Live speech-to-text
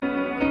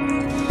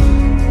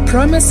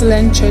Promised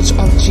Land Church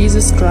of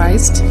Jesus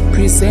Christ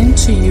present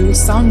to you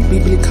sound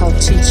biblical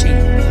teaching,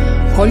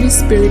 Holy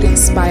Spirit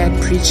inspired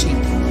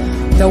preaching,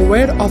 the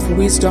word of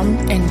wisdom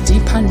and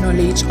deeper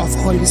knowledge of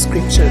Holy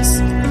Scriptures.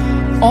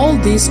 All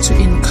this to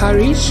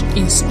encourage,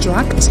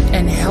 instruct,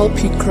 and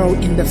help you grow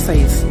in the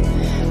faith.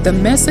 The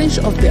message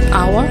of the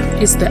hour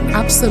is the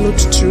absolute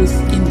truth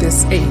in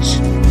this age.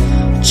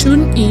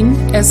 Tune in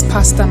as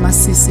Pastor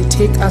Masisi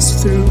take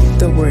us through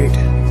the word.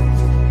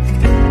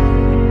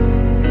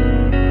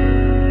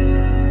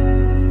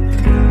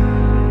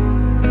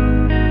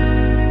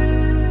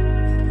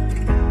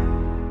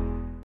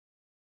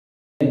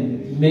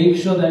 Make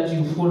sure that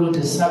you follow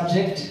the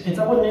subject, the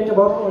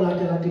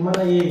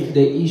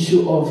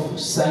issue of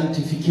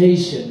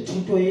sanctification.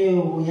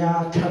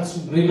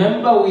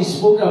 Remember, we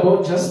spoke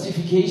about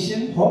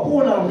justification.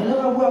 Those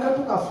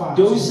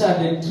are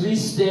the 3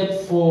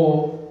 steps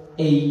for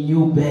a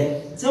new birth.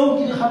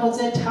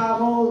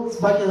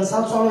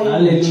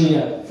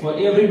 Hallelujah. For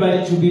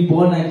everybody to be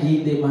born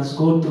again, they must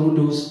go through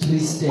those 3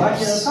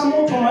 steps.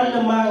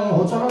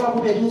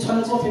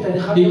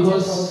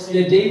 Because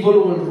the devil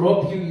will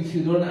rob you if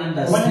you don't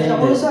understand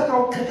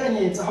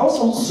it.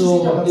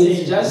 So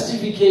it's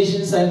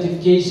justification,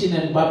 sanctification,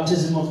 and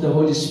baptism of the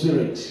Holy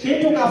Spirit.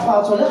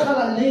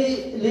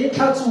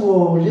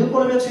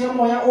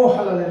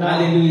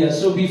 Hallelujah.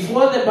 So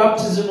before the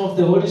baptism of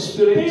the Holy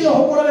Spirit,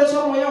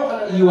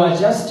 you are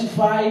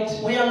justified,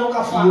 you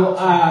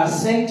are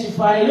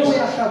sanctified,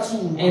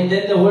 and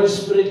then the Holy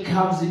Spirit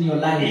comes in your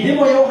life.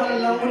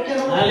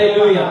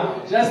 Hallelujah.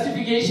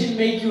 Justification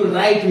makes you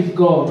right with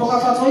God.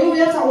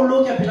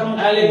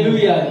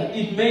 Hallelujah.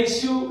 It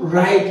makes you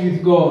right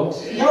with God.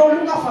 So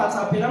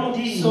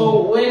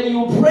when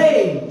you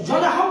pray, it's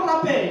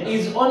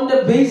on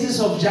the basis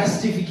of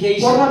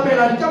justification.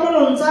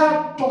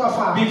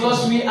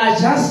 Because we are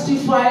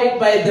justified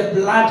by the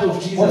blood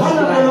of Jesus Christ.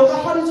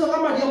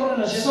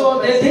 So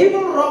the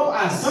devil robs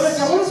us.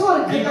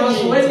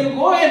 Because when you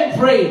go and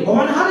pray, you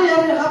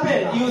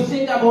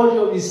think about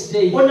your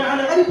mistake. You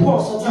think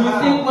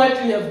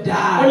what you have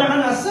done.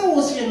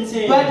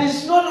 But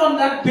it's not on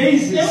that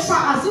basis.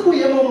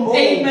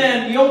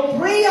 Amen. Your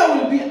prayer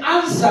will be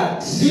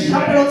answered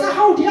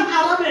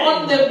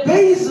on the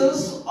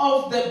basis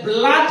of the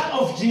blood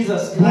of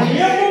Jesus Christ.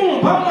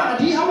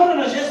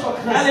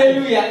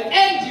 Hallelujah.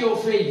 And your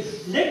faith.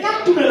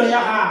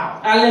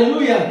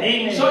 Hallelujah.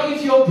 Amen. So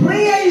if your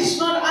prayer is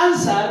not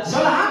answered, the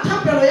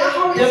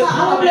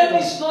problem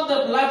is not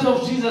the blood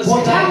of Jesus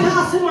Christ, but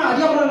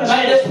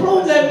the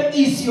problem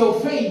is your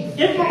faith.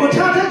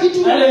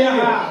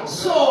 Hallelujah.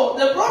 So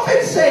the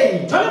prophet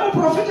said,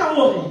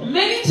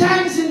 many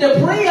times in the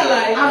prayer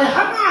life,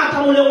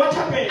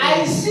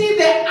 I see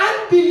the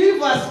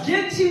unbelievers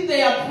getting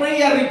their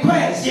prayer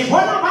requests.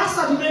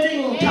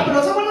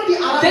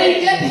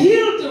 They get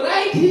healed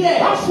right here.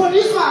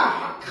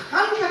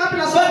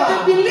 But the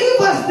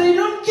believers, they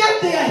don't get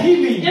their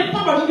healing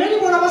because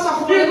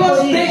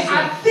they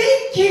are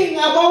thinking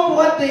about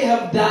what they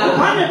have done,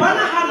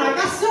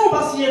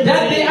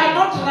 that they are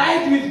not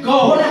right with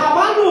God.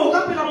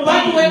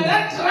 But when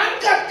that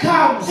drunkard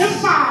comes, he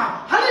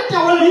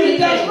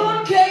does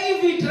not care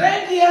if he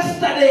drank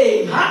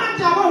yesterday. He does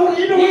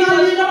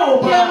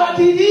not care what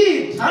he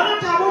did,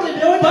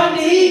 but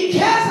he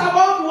cares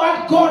about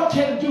what God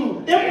can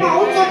do.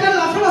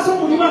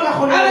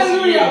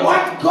 Hallelujah.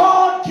 What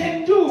God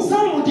can do.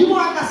 So if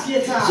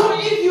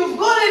you've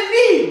got a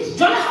need,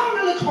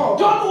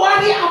 don't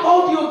worry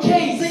about your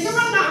case. It's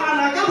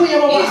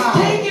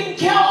taken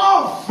care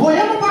of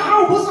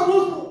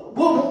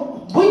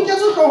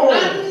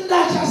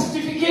under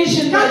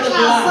justification by the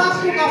blood.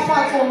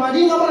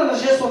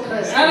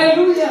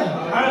 Hallelujah.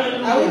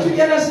 Are we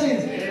together,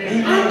 saints?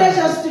 Under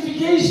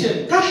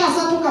justification,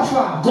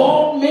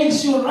 God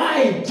makes you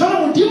right,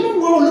 and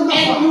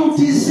you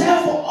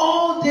deserve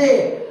all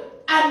the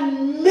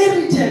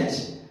unmerited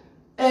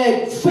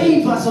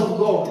favors of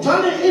God.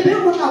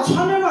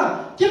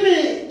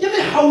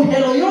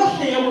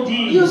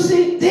 You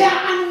see, they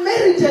are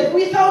unmerited,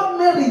 without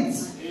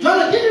merits.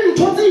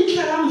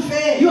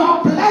 You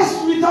are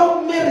blessed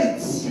without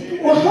merits.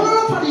 You are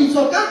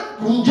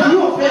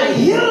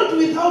healed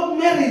without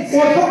merits.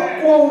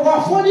 Hallelujah.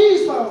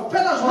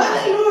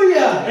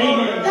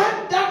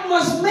 That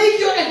must make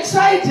you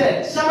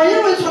excited.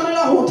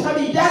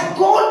 That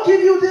God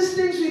give you these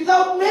things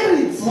without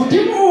merits.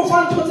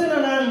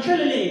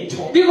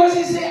 Because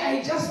he said,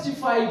 I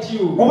justified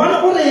you. But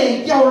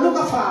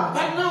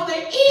now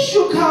the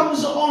issue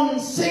comes on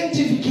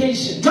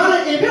sanctification.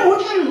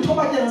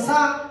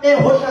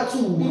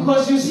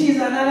 Because you see, it's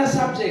another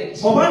subject.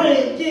 It's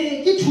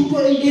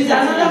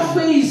another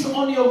phase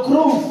on your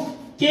growth.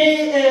 You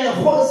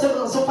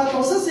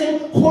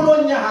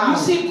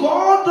see,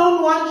 God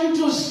don't want you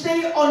to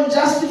stay on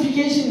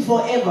justification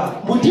forever.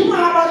 Because he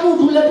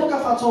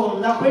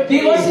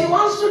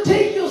wants to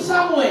take you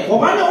somewhere.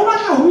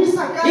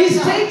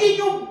 He's taking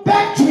you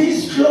back to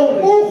his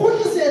glory,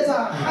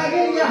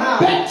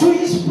 back to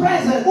his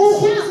presence,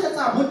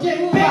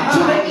 back to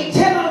the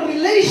eternal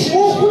relationship.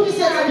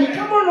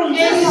 And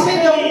he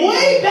said the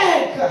way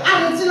back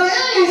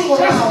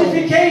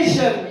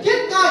justification,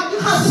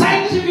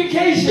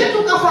 sanctification, and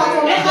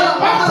the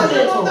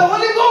baptism of the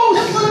Holy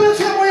Ghost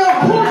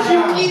puts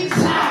you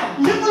inside.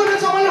 You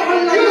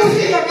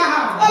see,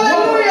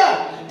 hallelujah.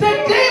 The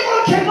devil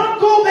cannot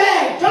go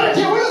back, but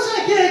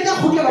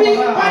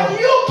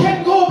you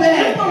can go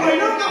back.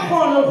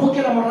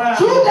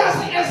 Judas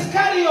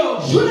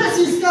Iscariot,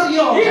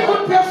 he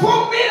could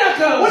perform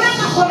miracles,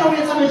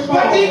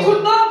 but he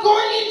could not go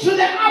into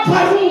the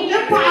upper room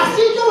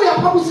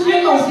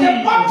because the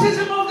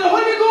baptism of the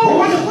Holy Ghost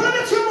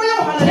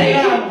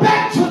takes you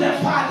back to the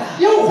Father,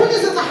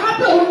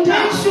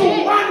 makes you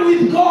one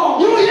with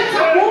God.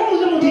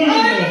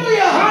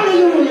 Hallelujah.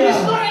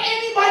 It's not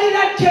anybody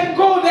that can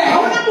go there.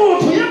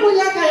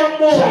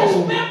 Church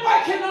member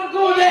cannot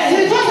go there.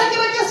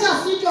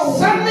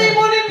 Sunday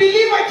morning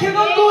believer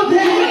cannot go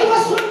there.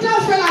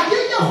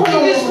 It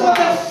is for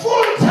the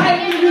full-time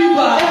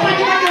believer.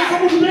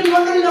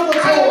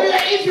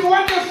 Hallelujah. If you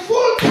want a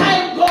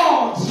full-time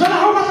God,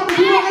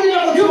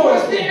 you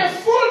must be a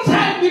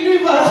full-time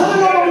believer.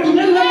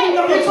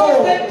 Because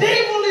the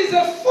devil is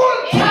a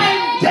full-time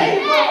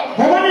devil.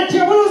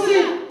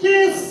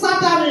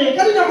 He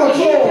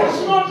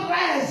does not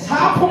rest.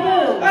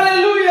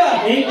 Hallelujah.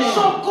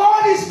 So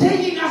God is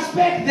taking us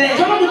back there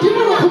to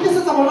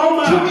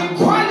be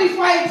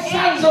qualified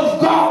sons of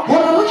God,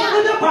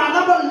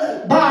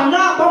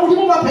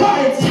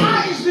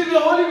 baptized with the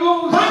Holy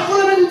Ghost,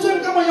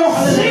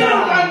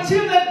 sealed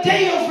until the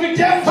day of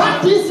redemption.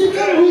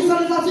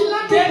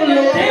 The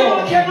devil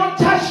cannot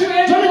touch you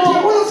anymore,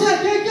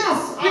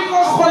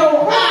 because the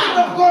word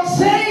of God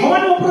says,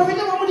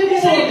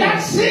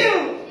 that seal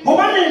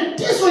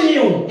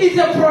is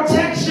a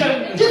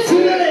protection.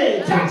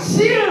 That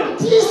seal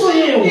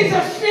is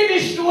a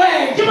finished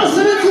work. You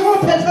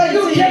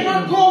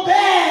cannot go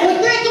back.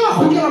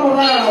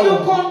 If you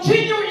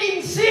continue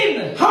in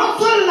sin,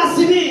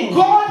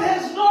 God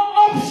has no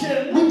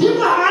option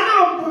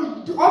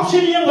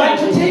but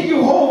to take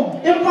you home.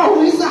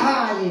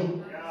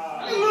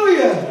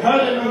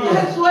 Hallelujah.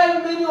 That's why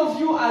many of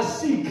you are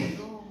sick.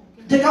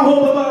 That's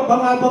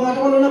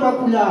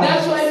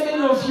why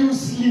many of you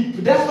sleep.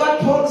 That's what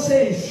Paul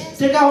says.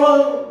 Because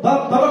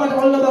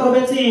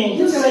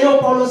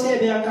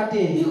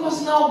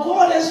now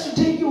God has to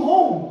take you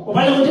home.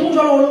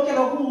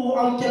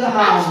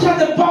 After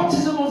the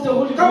baptism of the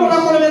Holy Ghost,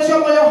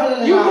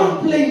 you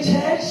don't play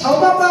church.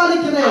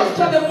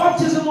 After the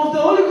baptism of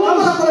the Holy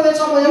Ghost,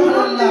 you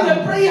don't live a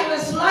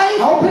prayerless life.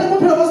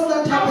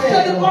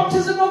 After the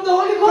baptism of the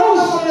Holy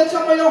Ghost, you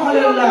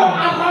don't go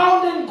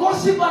around and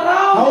gossip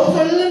around.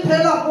 But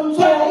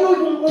you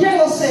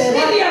get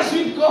serious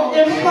with God.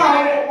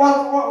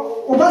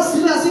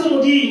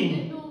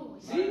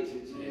 See?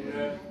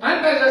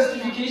 Under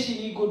justification,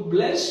 He could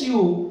bless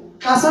you.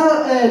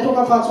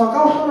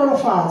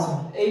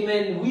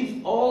 Amen.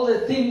 With all the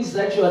things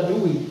that you are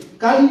doing.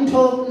 But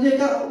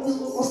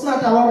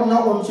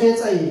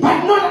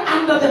not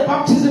under the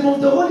baptism of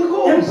the Holy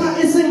Ghost.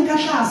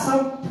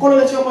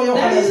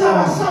 That is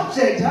our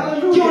subject.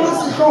 Hallelujah.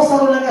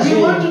 We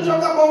want to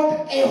talk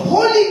about a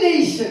holy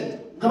nation.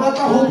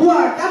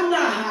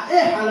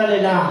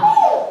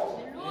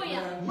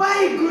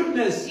 My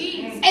goodness.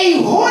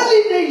 A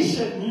holy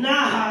nation in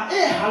an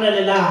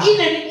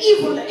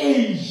evil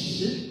age.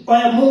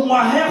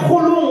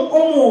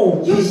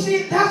 You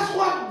see, that's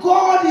what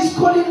God is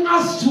calling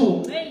us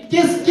to.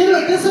 He's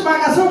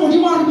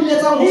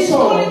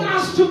calling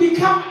us to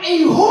become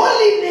a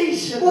holy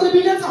nation. Not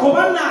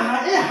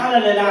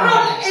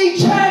a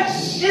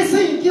church.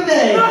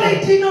 Not a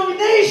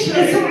denomination.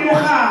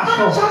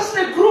 Not just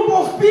a group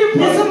of people.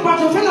 But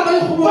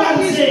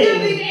He's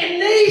building a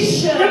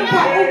nation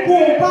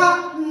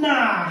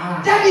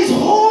that is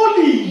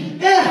holy.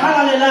 The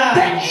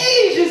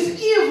age is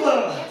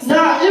evil. The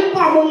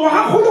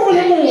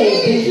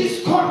age is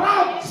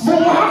corrupt. The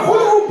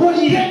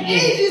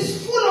age is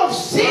full of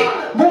sin.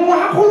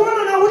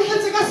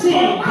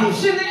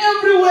 Corruption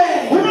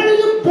everywhere.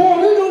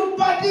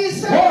 But He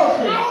said,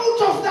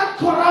 out of that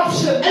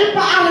corruption,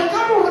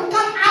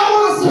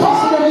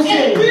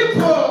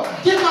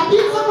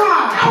 people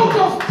out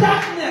of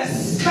darkness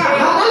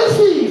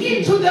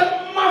into the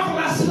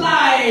marvelous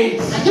light.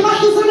 He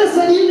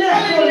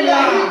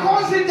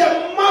calls it the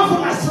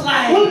marvelous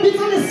light.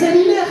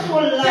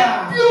 The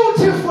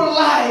beautiful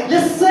light.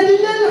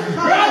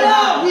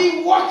 Brother, we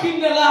walk in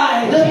the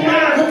light.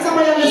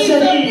 It's a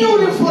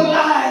beautiful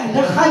light.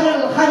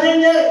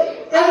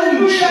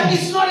 Hallelujah.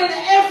 It's not an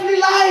earthly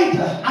light,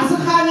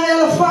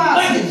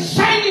 but it's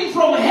shining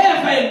from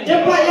heaven.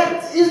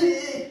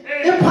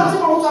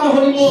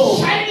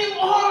 Shining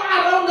all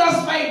around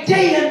us by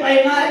day and by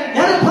night.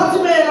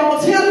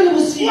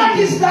 What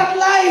is that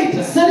light? It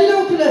is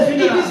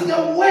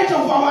the weight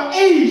of our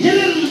age.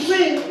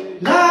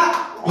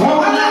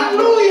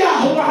 Hallelujah.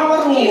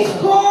 It's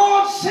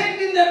God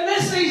sending the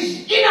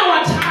message in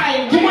our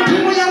time. The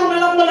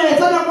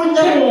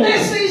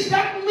message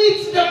that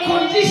meets the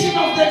condition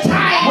of the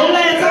time.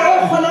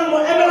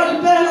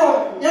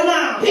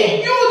 He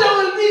knew there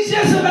will be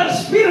Jezebel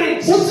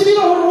spirits,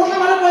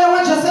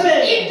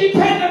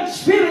 independent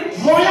spirits,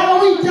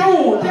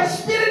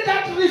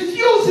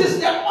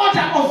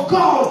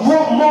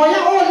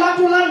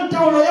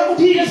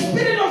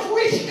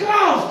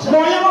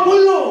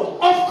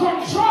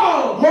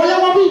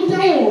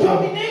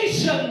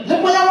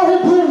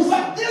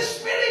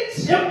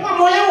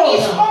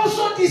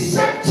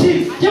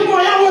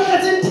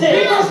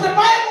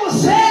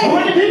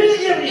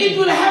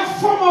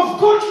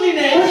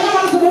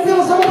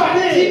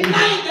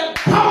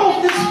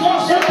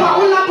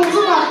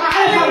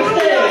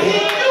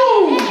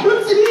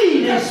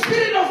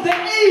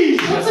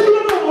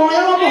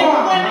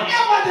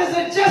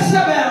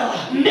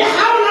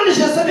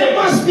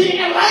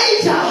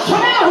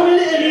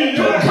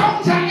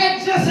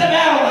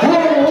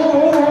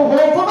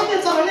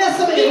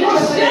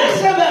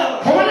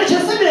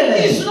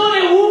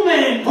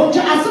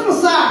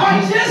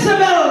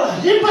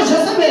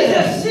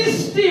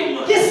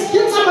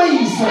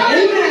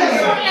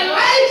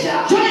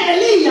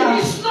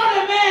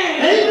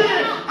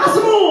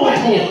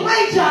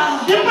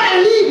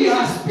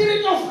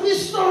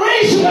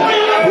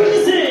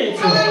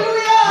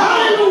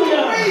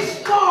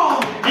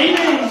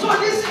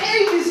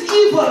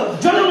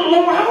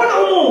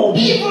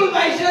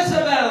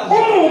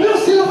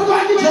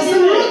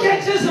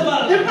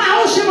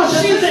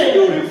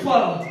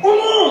 beautiful.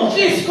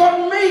 She's got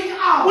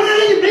makeup.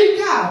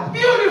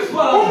 Beautiful.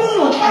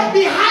 But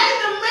behind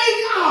the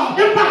makeup,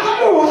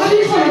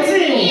 she's an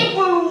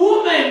evil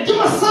woman. She's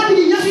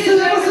an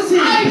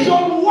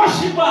idol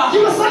worshiper. So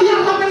we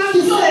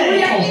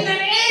are in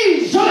an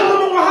age that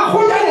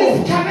is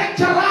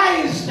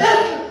characterized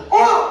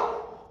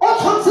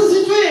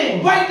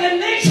by the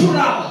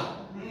natural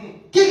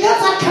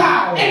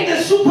and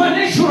the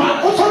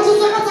supernatural.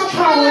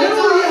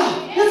 Hallelujah.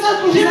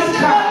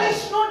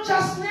 It's not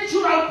just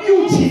natural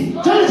beauty,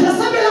 but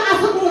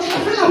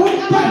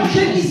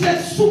there is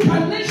a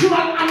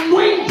supernatural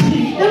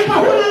anointing that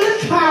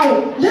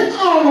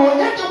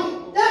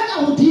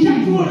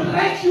will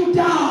wreck you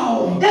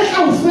down.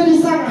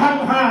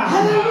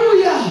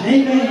 Hallelujah.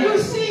 Amen. You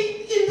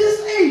see, in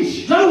this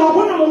age,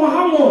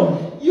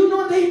 you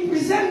know, they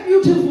present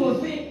beautiful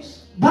things.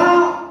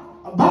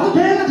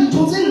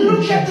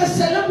 Look at the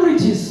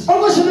celebrities.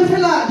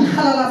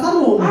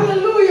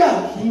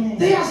 Hallelujah.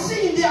 They are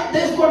singing,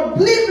 they've got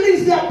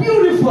bling-blings, they are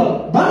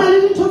beautiful.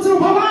 Hallelujah.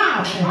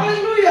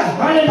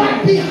 But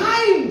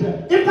behind,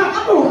 they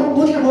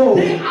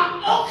are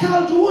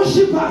occult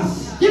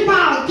worshippers. They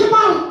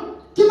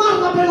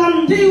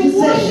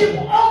worship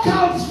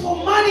occults for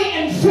money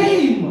and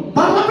fame.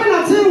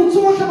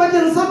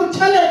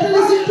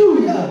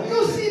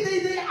 You see,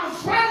 they are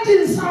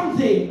fronting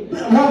something.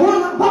 But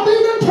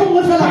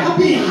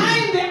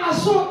behind they are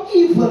so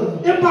evil.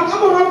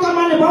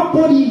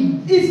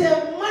 It's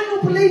a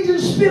manipulating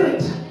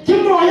spirit.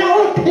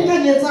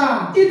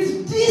 It's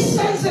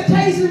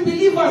desensitizing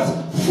believers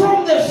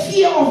from the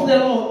fear of the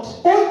Lord.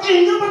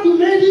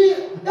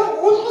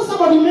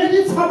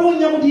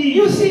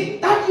 You see,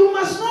 that you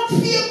must not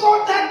fear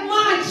God that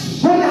much.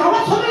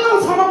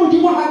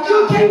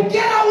 You can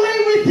get away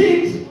with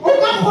it. You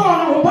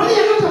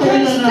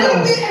can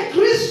still be a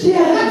Christian.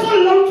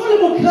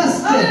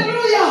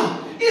 Hallelujah.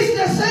 It's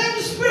the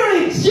same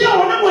spirit that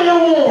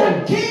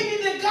came in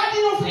the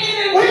Garden of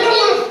Eden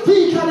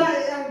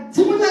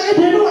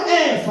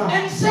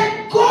and said,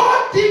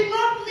 God did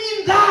not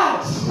mean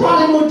that. You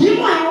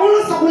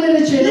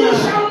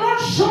shall not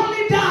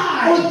surely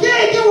die.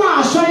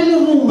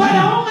 But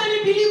how many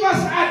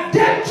believers are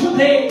dead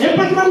today? Dead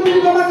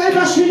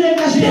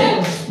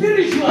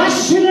spiritually.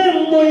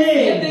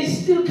 And they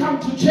still come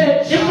to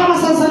church.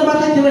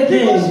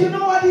 Because you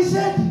know what he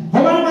said?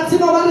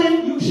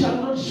 You shall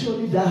not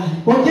surely die.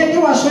 Can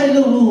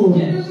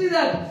you see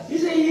that? He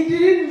said he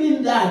didn't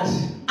mean that.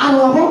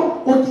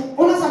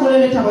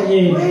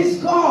 Praise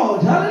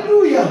God.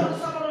 Hallelujah.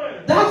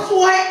 That's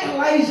why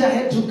Elijah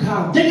had to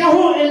come. That's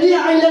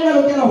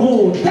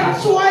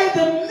why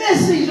the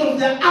message of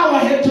the hour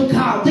had to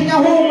come.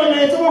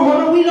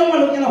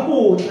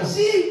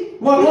 See,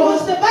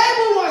 because the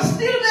Bible was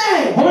still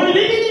there. And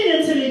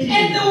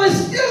they were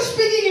still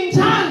speaking in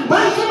tongues.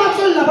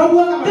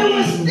 They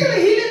were still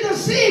healing the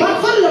sick.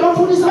 But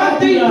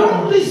they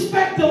don't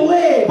respect the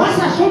way.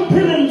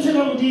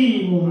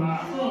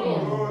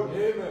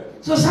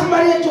 So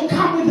somebody had to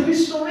come with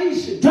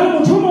restoration. The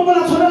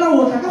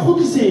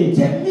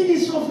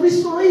ministry of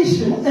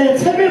restoration. And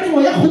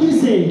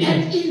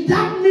in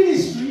that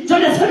ministry,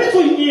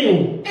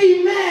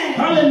 amen.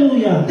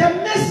 Hallelujah. The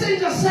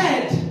messenger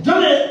said,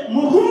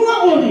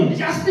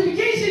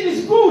 justification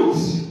is good.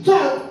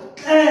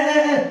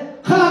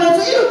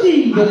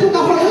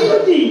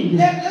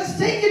 Let's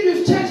take it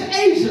with church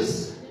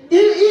ages.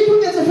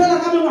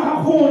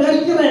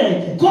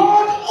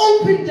 God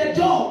opened the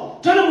door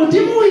on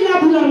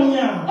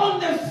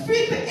the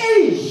 5th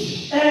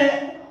age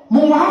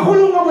when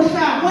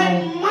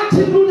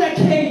Martin Luther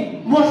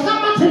came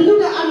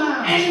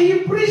and he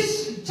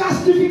preached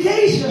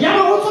justification.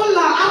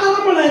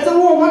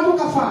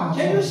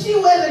 Can you see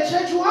where the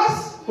church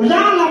was? They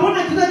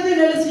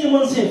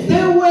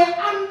were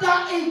under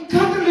a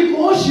Catholic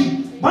worship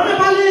where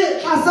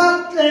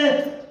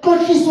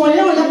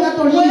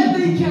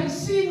they can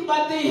sin,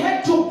 but they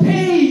had to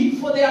pay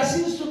for their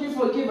sins to be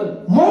forgiven.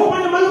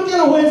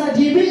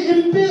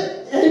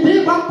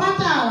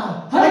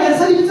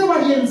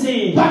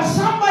 But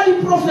somebody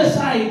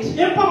prophesied.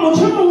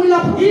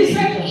 He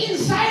said,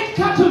 inside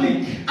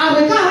Catholic,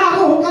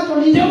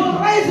 they will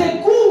raise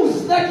a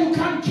goose that you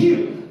can't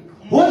kill.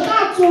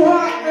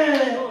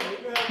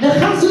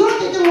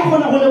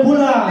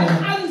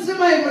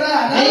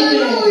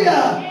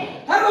 Hallelujah.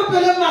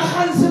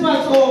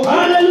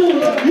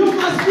 Hallelujah. You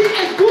must be a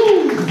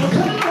goose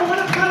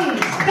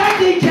that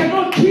they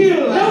cannot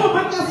kill.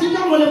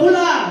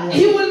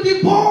 He will be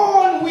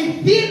born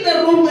within the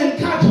Roman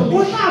Catholic.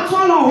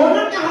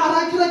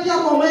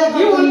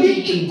 He will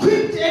be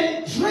equipped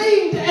and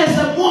trained as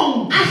a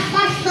monk.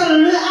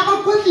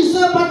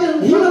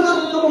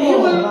 He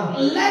will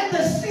let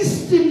the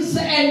systems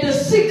and the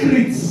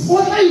secrets.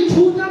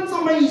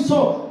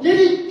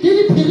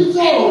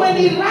 And when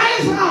he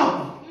rises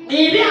up,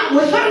 he will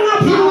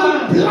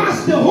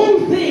blast the whole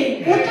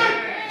thing and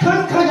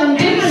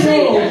say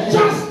the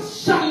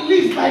just shall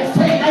live by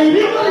faith.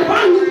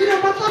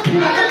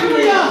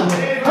 Hallelujah.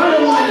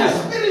 What a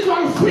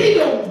spiritual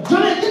freedom.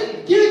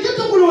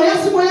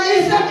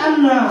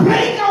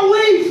 Break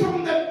away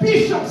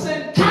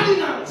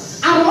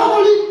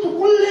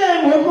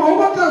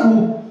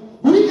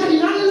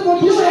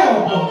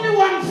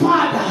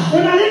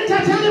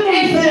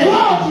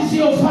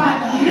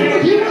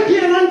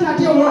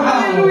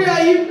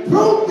They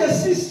broke the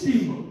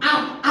system.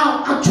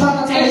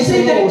 And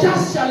say the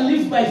just shall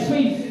live by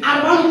faith.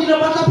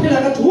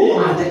 Who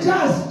are the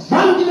just?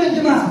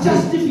 It's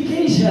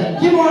justification.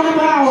 So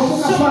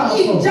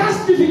in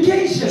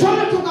justification,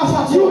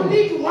 you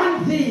need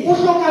one thing.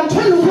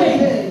 Faith.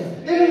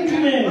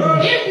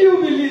 If you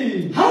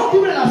believe, all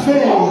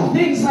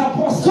things are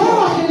possible.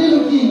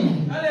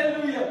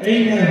 Hallelujah.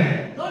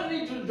 Amen. Don't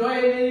need to do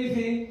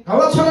anything.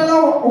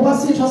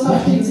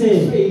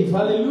 Faith.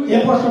 Hallelujah.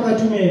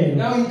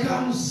 Now it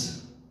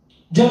comes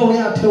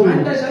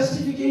under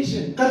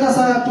justification. The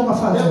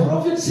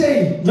prophet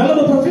said,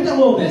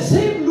 the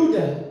same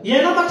Luda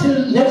was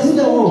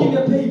smoking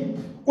a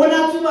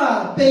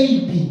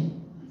baby.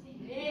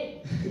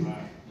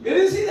 You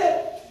didn't see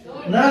that?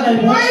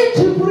 Why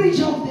to preach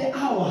of the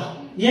hour?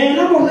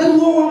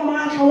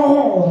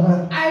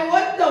 I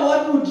wonder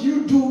what would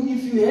you do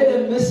if you had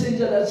a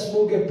messenger that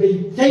smoked a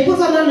baby?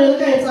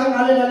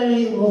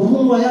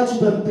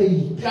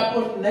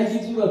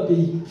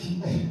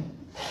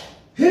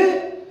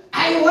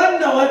 I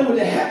wonder what would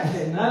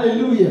happen.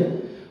 Hallelujah.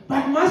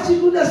 But Master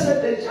Luda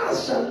said the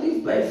just shall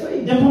live by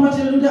faith.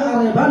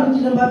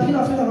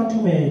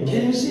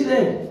 Can you see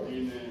that?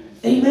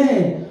 Amen.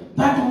 Amen.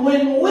 But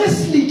when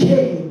Wesley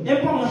came,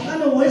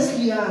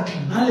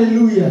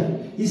 hallelujah,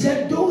 he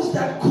said those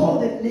that call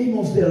the name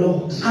of the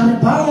Lord,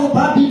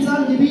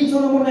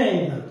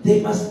 they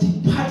must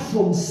depart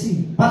from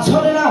sin.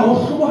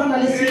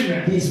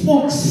 He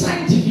spoke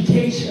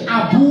sanctification.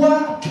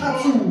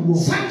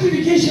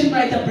 Sanctification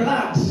by the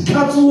blood.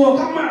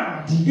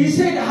 He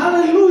said,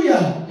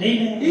 hallelujah.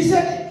 Amen. He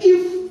said,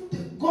 if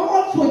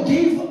God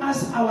forgave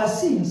us our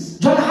sins,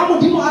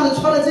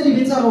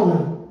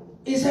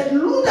 he said,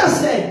 Luda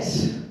said,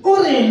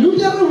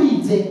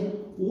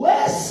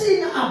 where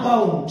sin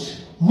abound,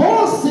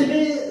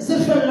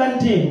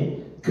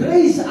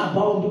 grace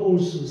abound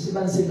also. That's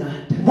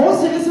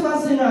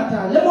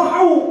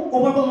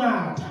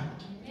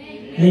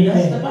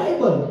the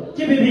Bible.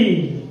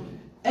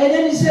 And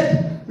then he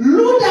said,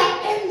 Luda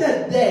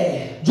ended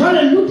there. But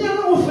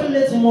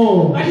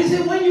he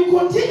said, when you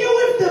continue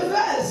with the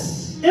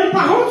verse,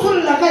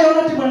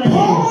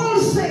 Paul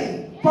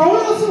said,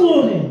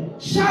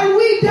 shall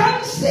we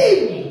then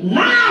sin?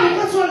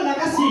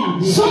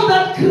 So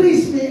that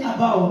grace may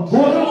abound.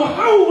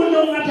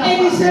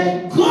 And he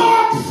said,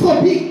 God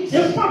forbid.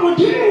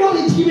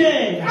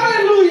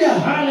 Hallelujah.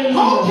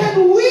 How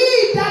can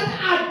we that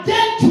are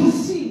dead to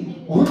sin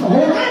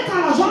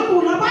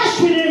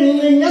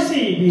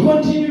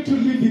continue to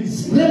live in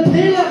sin?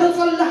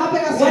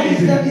 What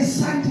is that? Is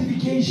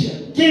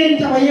sanctification.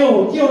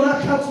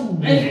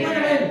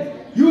 And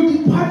you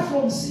depart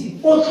from sin.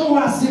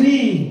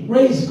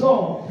 Praise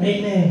God.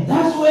 Amen.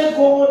 That's where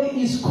God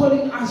is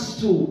calling us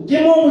to.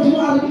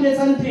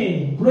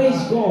 Praise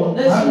God.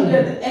 Let's look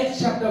at Acts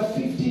chapter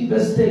 15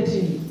 verse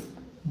 13.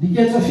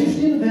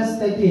 15 verse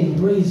 13.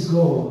 Praise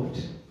God.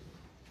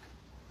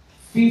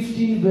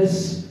 15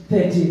 verse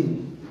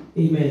 13.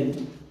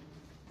 Amen.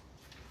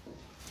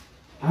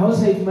 I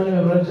was like,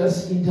 man,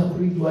 just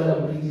interpret what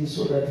I'm reading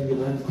so that we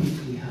run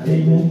quickly.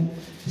 Amen.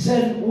 He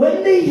said,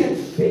 when they had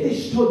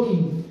finished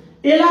talking,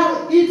 James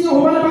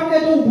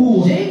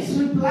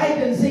replied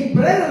and said,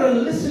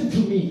 brethren, listen to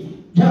me.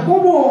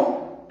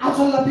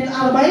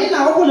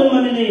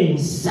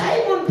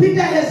 Simon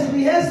Peter has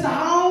rehearsed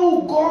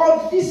how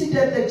God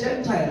visited the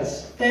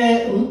Gentiles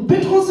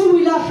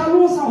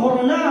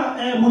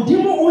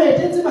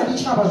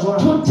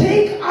to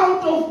take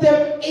out of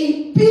them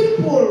a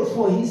people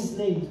for his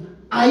name.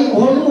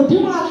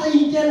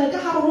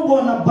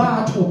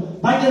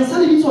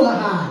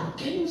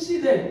 Can you see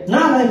that?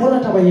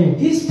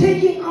 He's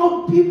taking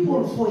out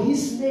people for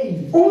his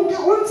name.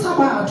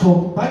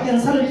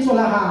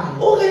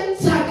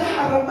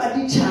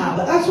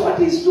 That's what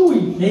he's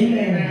doing.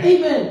 Amen.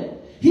 Amen.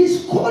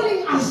 He's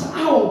calling us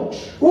out.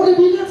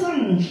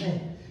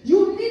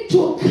 You need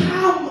to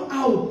come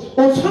out.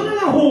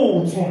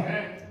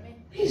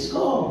 He's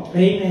God.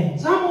 Amen.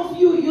 Some of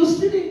you, you're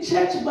still in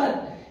church,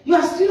 but you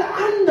are still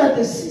under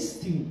the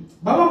system.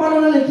 He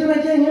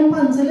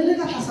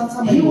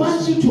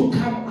wants you to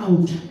come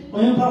out.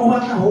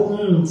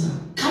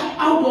 Come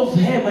out of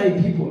here, my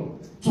people.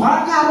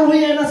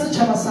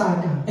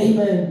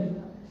 Amen.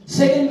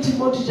 2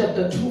 Timothy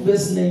chapter 2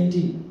 verse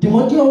 19.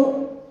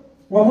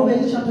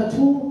 Chapter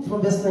 2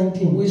 from verse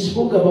 19. We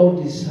spoke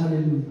about this.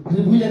 Hallelujah.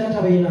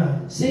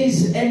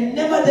 Says, and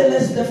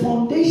nevertheless the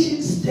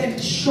foundation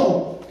stands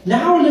sure.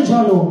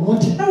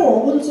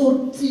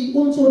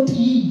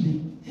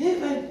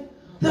 Amen.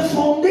 The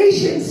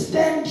foundation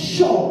stands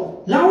sure.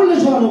 Having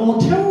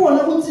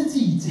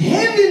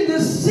the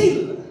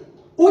seal.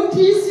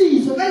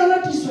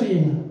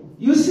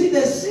 You see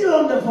the seal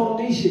on the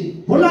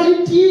foundation.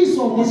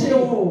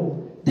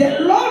 The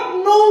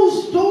Lord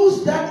knows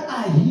those that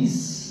are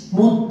his.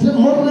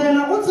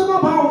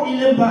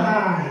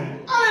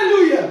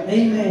 Hallelujah.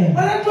 Amen.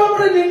 But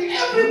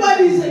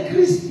everybody is a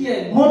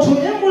Christian.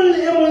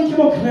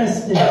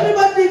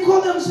 Everybody call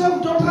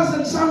themselves daughters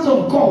and sons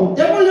of God.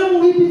 But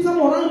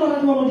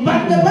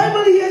the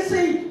Bible here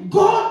says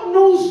God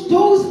knows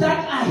those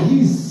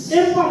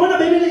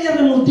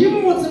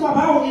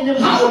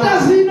How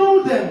does he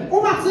know them? He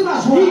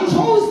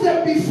chose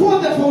them before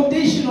the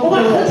foundation of the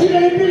world.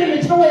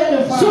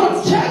 So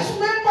church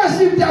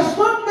membership does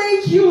not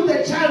make you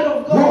the child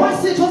of God.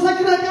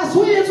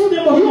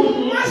 You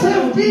must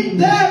have been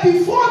there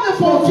before the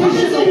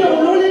foundation of the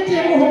world.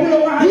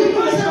 He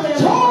must have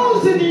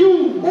chosen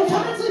you.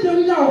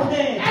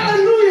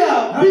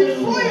 Hallelujah.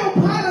 Before your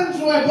parents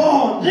were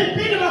born.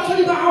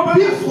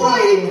 Before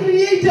he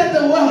created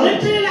the world.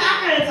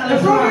 The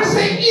prophet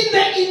said in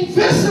the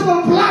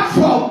invisible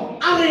platform.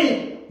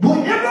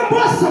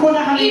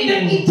 In the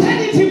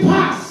eternity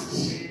past.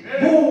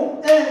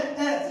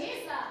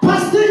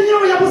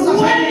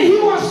 When he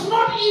was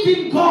not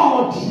even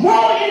God. When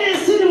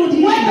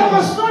there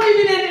was not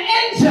even an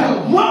angel.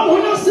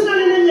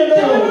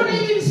 There were not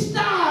even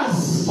stars.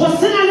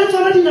 Not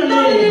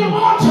even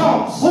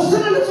atoms. And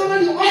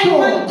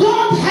when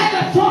God had a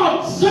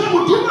thought,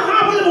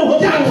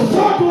 that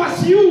thought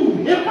was you.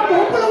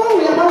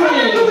 Hallelujah.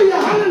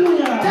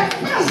 The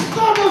first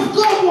thought of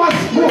God was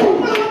you.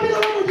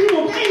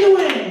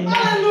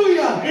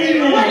 Hallelujah.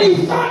 Amen. When he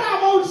thought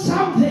about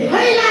something,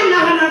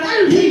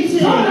 he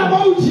thought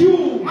about you.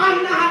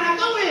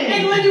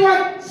 And when you were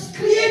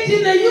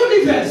creating the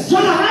universe,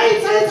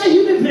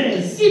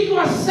 it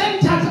was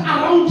centered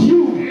around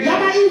you.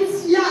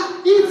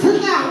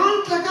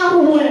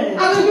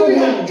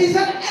 Hallelujah. Is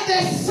that at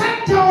the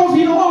center of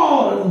it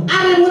all?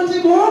 I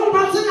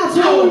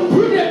will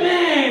put a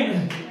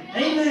man.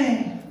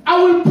 Amen.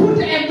 I will put a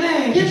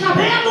man. And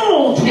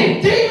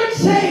David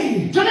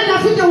said,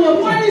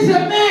 what is a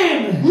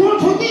man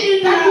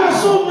that you are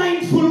so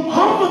mindful of?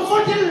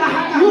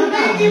 You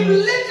make him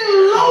little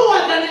lower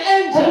than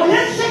angels.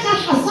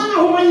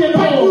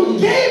 But you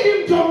gave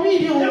him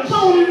dominion.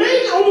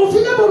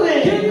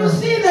 Can you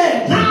see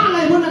that?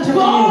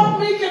 God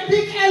make a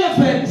big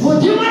elephant and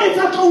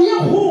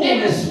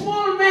a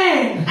small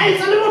man. And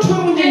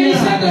he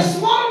said the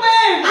small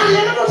man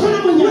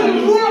will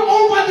rule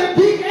over the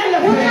big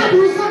elephant.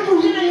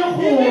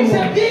 He makes a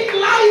big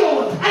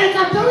lion and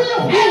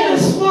a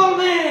small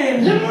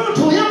man.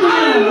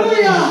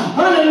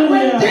 Hallelujah.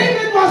 When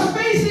David was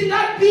facing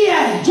that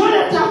bear,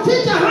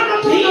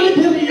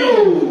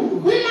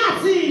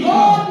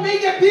 God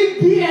made a big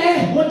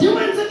bear but a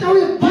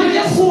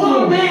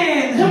small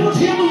man.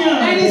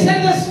 And he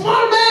said the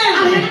small man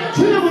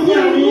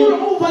will rule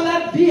over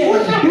that bear,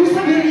 will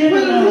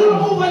rule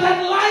over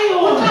that lion.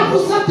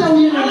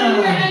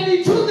 And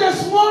he took the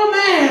small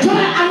man,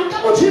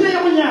 put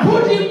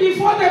him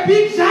before the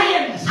big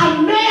giant,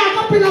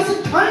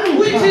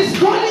 which is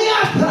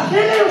Goliath.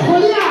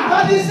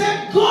 But he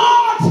said,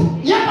 God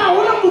is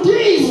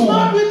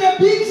not with the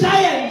big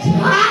giant.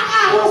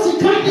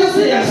 It's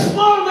the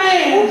small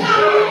man.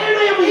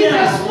 It's a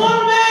small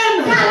man,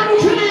 but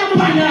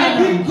a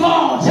big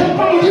God.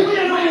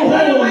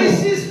 My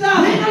sister,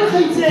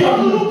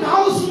 don't look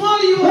how small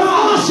you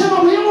are.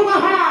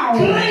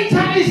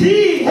 Greater is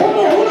he that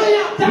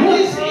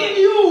is in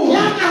you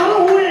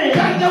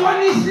than the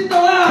one is in the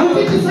world.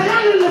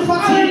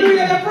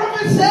 Hallelujah. The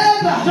prophet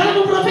said,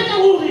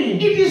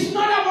 it is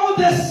not about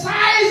the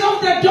size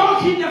of the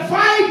dog in the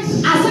fight,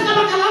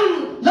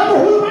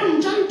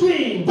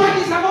 but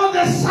it's about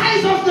the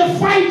size of the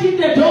fight in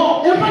the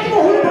dog.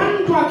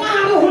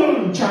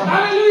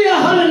 Hallelujah.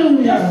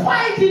 Hallelujah. The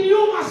fight in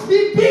you must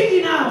be big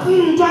enough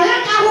to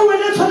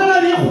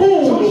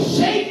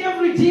shake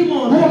every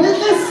demon.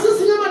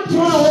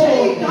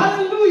 Shake.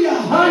 Hallelujah.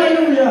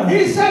 Hallelujah.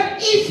 He said,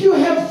 if you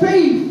have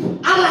faith,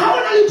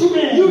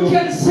 you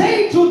can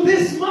say to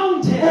this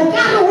mountain.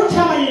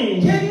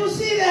 Can you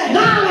see that?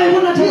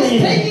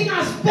 He's taking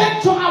us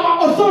back to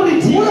our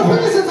authority. He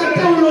said, I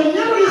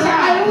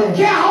don't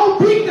care how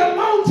big the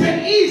mountain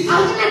is.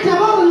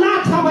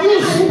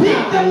 You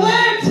speak the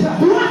word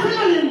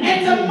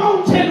and the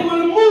mountain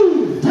will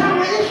move.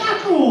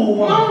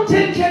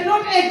 Mountain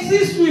cannot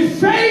exist with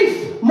faith.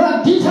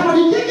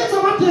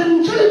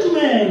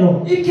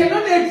 It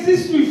cannot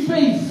exist with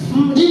faith.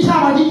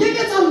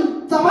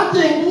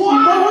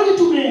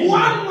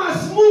 One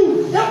must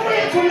move.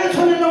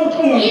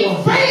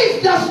 If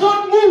faith does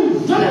not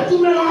move, then the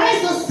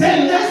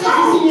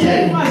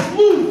mountain must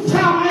move.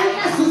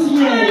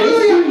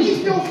 Hallelujah.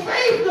 If your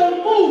faith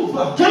don't move,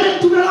 then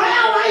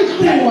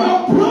your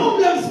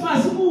problems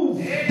must move.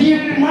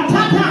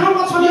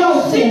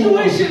 Your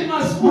situation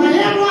must move.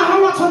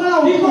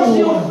 Because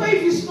your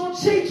faith is not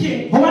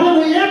shaking.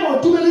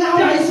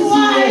 That's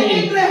why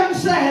Abraham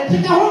said, the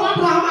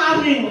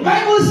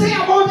Bible says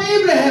about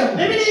Abraham,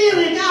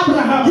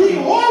 he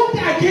hoped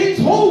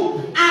against hope.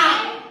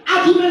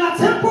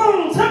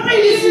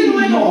 Even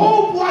when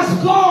hope was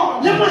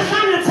gone, faith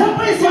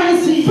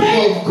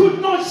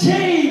could not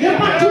shake.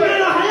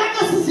 Hallelujah.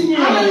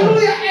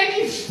 And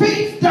if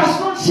faith does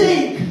not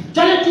shake,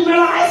 then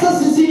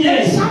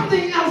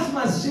something else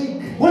must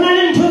shake.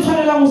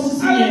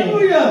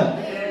 Hallelujah.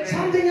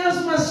 Something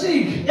else must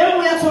shake.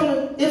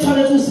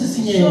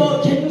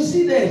 So can you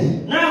see that?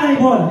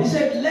 He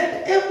said,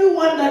 let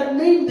everyone that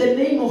name the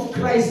name of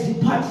Christ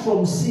depart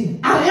from sin.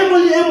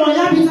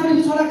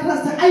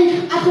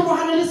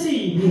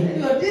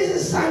 This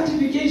is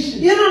sanctification.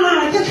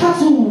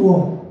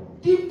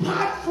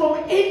 Depart from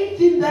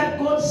anything that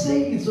God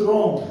says is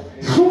wrong.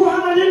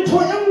 Separate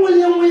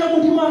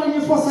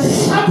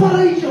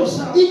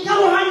yourself.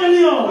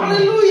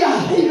 Hallelujah.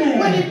 Amen.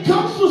 When it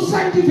comes to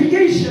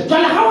sanctification,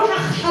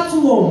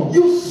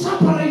 you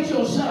separate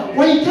yourself.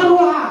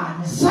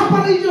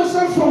 Separate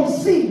yourself from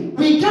sin.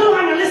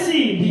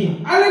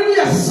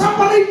 Hallelujah.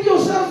 Separate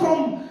yourself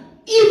from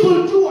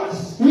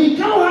evildoers.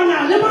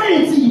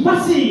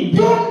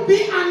 Don't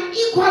be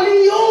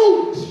unequally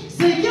yoked.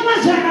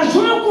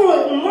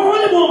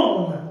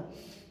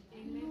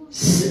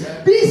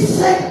 Be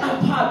set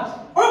apart.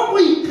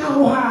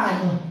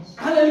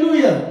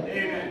 Hallelujah.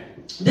 Amen.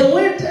 The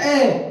word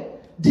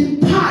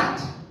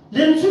depart.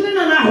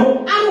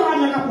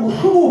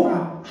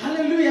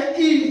 Hallelujah.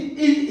 In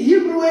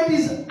Hebrew word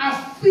is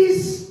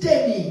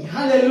aphistemi.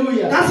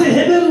 Hallelujah.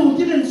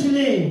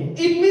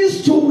 It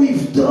means to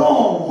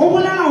withdraw.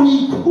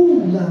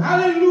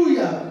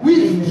 Hallelujah.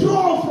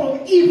 Withdraw from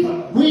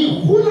evil.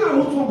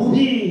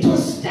 To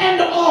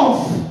stand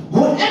off.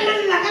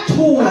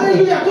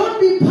 Hallelujah. Don't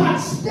be part.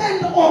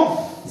 Stand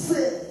off.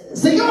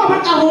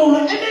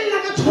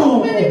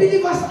 Many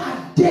believers are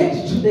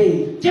dead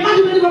today. Right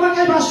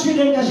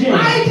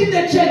in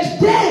the church,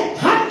 dead.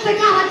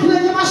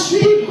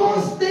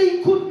 Because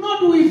they could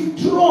not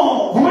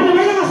withdraw.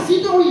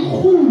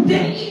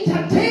 They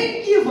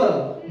entertain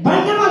evil.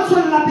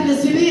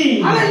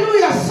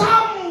 Hallelujah.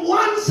 Psalm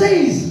 1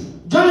 says,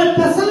 what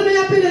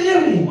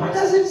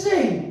does it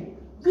say?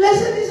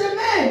 Blessed is a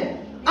man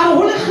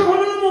who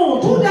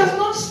does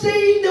not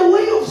stay in the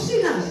way of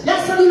sinners.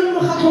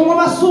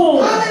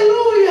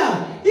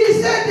 Hallelujah. He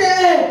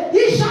said,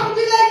 he shall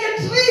be like a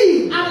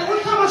tree that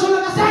is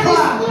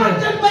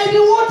planted by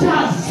the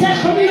waters.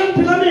 That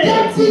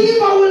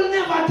believer will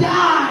never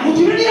die.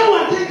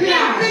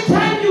 Every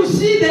time you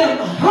see them,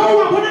 they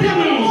will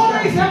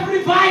always have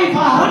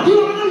revival.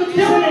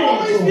 They will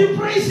always be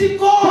praising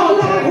God.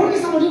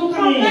 No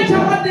matter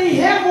what they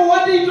have or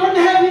what they don't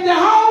have in the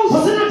house,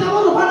 but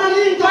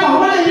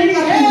what they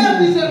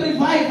have is a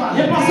revival.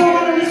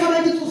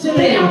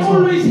 They are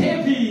always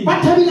heavy.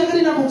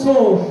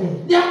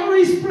 They are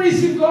always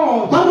praising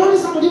God. When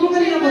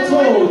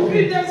you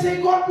greet them, say,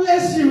 God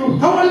bless you.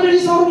 They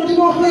say,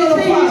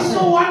 He's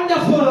so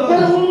wonderful.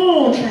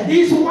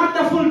 He's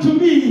wonderful to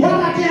me.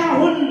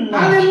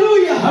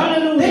 Hallelujah.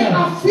 They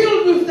are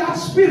filled with that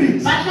spirit.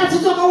 They are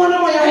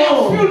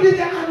filled with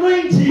the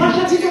anointing.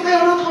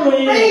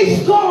 Praise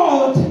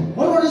God.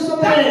 That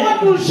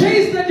what will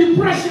chase the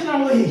depression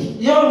away.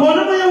 That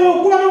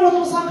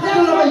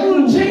what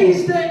will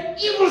chase the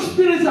evil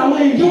spirits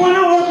away.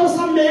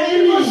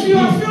 Because you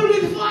are filled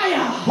with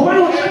fire.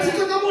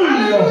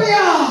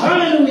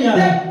 Hallelujah.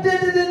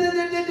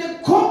 The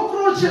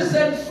cockroaches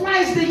and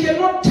flies, they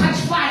cannot touch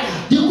fire.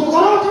 They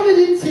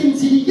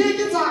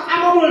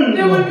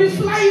will be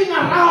flying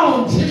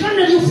around. But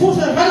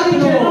they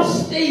cannot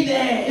stay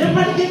there. Because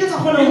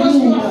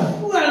you are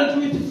fueled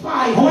with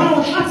fire.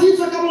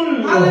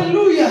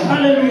 Hallelujah.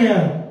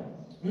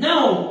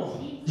 Now,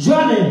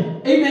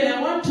 amen.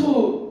 I want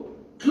to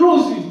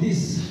close with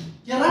this.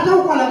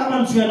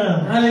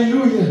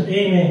 Hallelujah.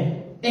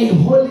 Amen. A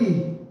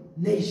holy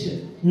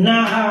nation.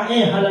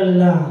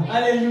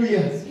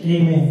 Hallelujah.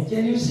 Amen.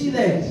 Can you see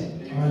that?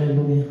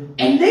 Hallelujah.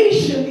 A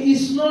nation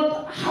is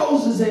not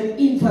houses and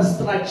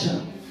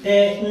infrastructure.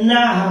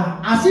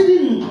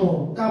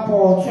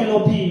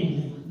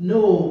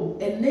 No,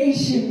 a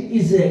nation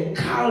is a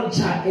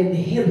culture and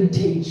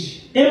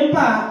heritage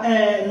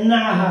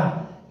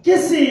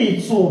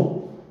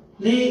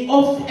of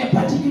a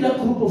particular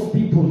group of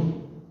people.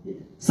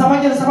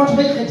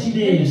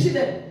 And you see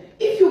that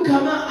if you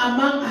come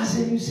among us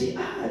and you say,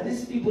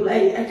 these people,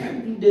 I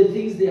can't do the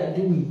things they are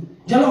doing.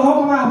 You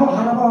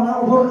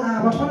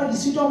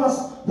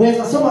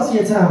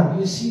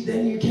see,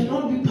 then you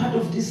cannot be part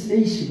of this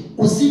nation.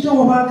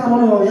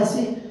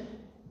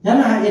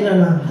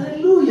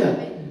 Hallelujah.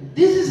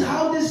 This is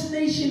how this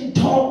nation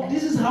talk.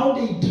 This is how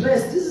they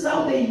dress. This is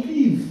how they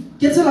live.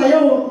 It's a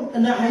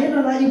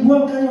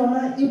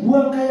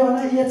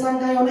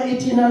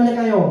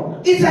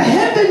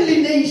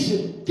heavenly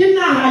nation.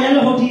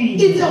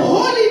 It's a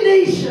holy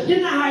nation.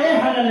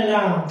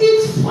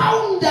 Its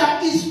founder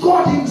is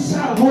God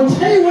Himself.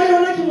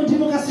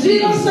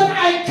 Jesus said,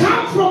 I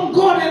come from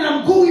God and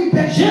I'm going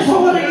back to God.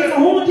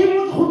 You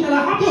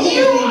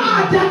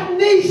are that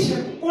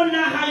nation.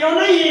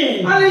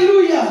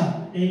 Hallelujah.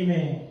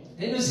 Amen.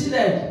 And you see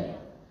that?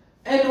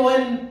 And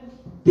when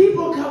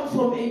people come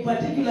from a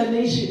particular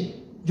nation,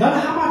 they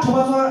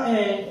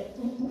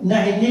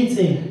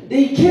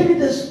carry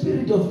the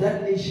spirit of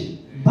that nation.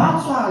 Can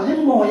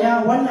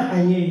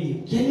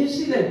you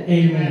see that?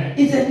 Amen.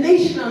 It's a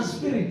national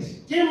spirit.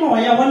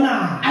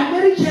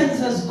 Americans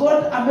has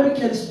got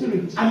American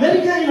spirit.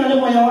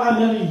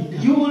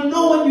 You will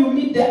know when you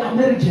meet the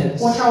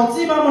Americans. Amen.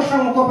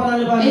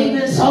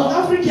 South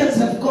Africans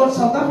have got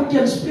South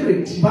African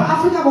spirit.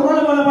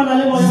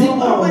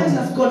 Zimbabweans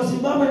have got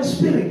Zimbabwean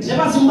spirit.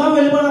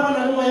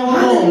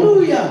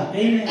 Hallelujah.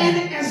 Amen.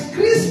 And as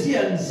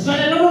Christians,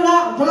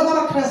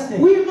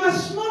 we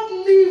must not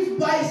live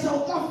by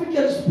South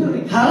African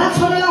spirit.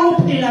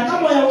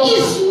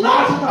 It's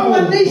not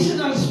our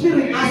national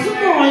spirit. We are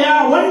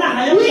a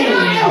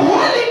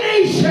holy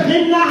nation.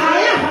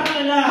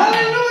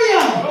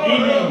 Hallelujah.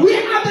 Amen. We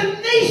are the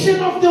nation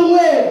of the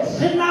world.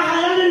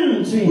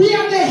 We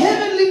are the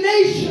heavenly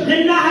nation.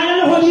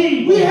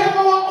 We have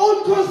our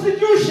own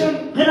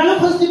constitution. We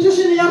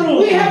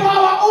have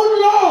our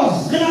own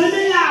laws.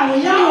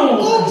 Our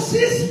own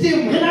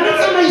system. Our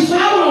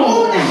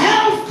own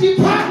health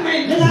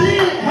department.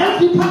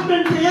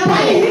 By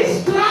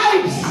His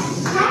stripes,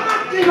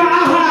 you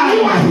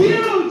are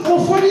healed.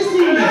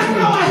 That's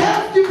our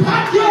health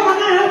department.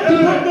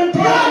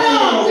 Brother,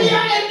 we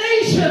are a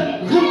nation.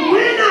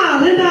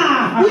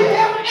 We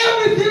have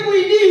everything we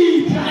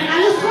need.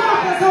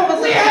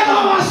 We have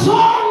our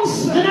songs.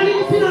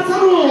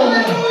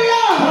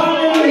 Hallelujah.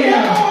 We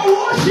have our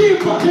worship.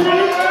 Because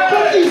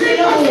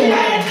we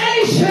are a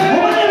nation.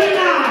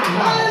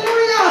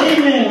 Hallelujah.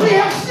 We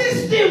have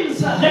systems.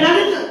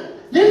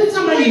 We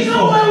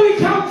know where we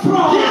come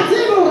from. As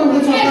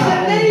a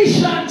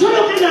nation.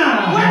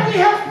 When we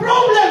have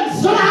problems,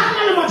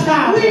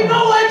 we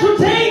know where to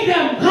take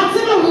them. As a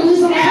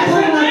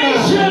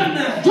nation.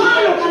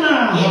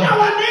 In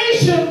our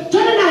nation, a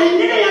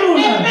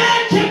man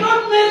cannot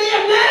marry a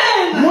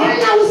man.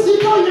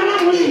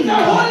 In the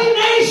holy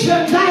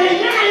nation.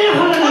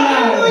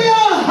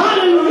 Hallelujah.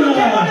 You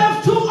cannot have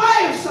two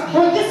wives. In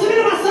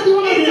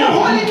the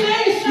holy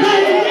nation.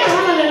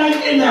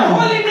 In the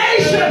holy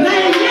nation.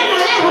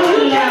 You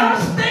cannot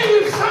stay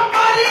with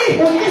somebody if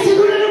you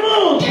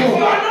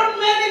are not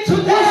married to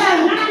them.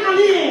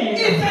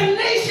 It's a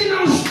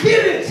national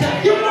spirit.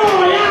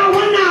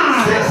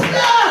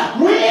 Sister,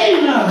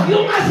 you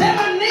must have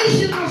a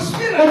national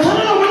spirit.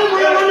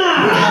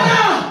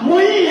 Brother,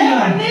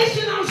 have a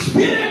national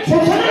spirit. I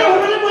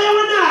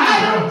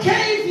don't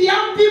care if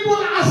young people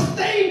are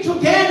staying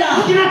together.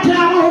 If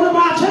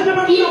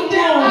they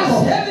are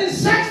having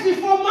sex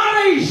before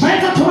marriage. It's a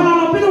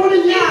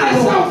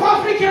South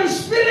African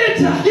spirit.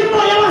 But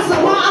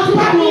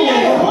we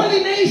are a holy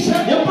nation.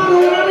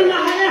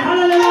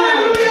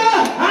 Hallelujah.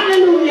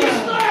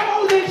 It's not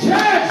about the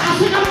church.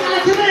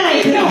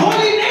 It's the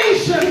holy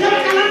nation.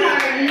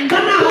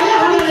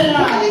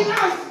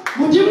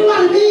 To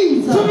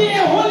be a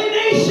holy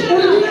nation.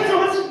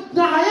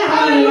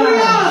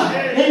 Hallelujah.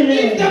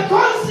 If the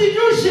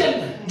Constitution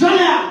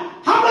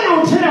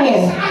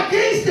is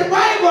against the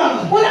Bible,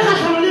 we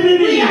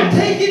are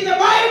taking the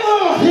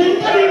Bible.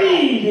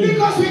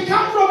 Because we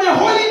come from a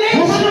holy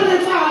nation.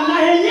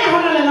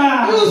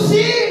 You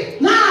see,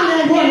 a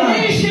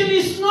nation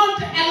is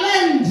not a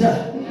land.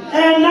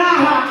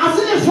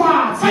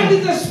 But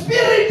it's the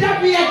spirit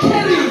that we are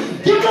carrying.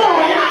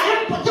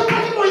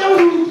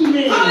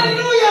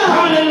 Hallelujah.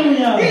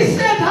 He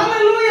said,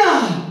 hallelujah.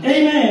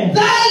 Amen.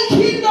 Thy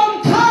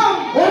kingdom come.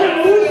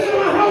 Hallelujah.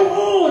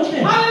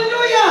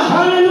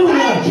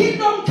 Thy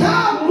kingdom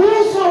come.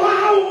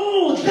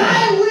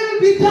 Thy will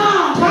be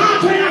done.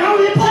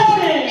 On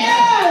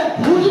earth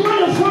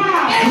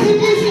as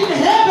it is in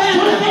heaven.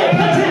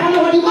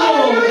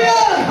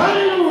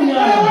 Hallelujah. I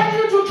want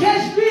you to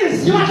catch this.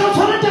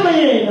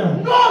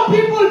 No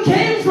people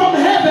came from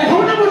heaven.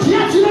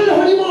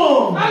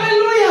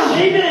 Hallelujah.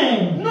 Amen.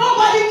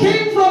 Nobody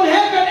came from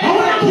heaven and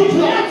the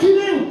kingdom.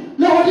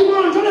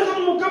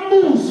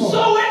 So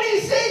when he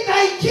said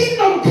thy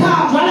kingdom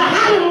come,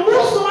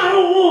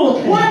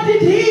 what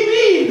did he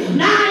mean?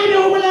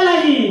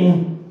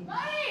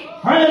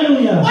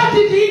 Hallelujah. What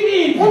did he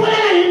mean?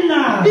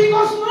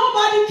 Because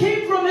nobody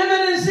came from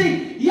heaven and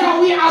said, yeah,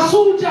 we are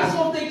soldiers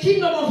of the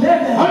kingdom of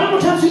heaven. But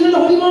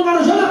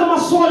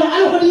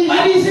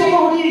he said,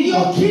 your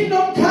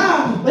kingdom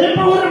come and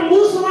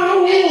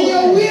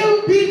your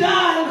will be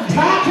done.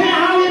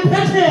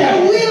 The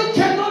will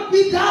cannot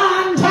be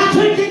done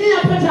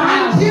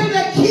until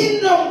the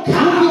kingdom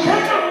comes.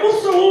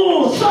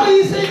 So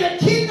he said the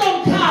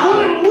kingdom comes.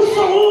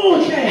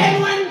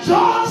 And when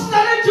John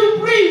started to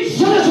preach, he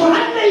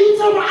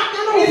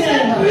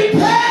said,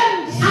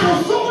 repent,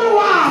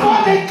 for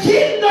the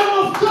kingdom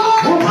of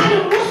God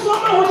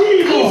is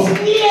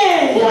near.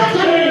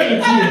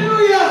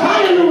 Hallelujah.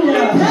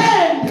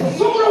 Repent,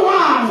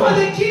 for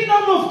the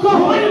kingdom of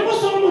God is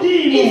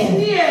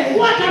near.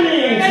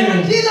 And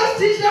when Jesus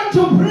teach them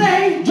to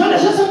pray, he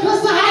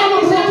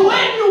said,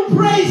 when you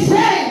pray,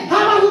 say,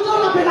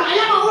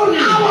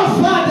 our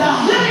Father,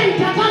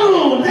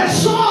 the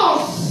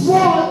source of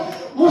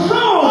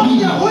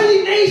the holy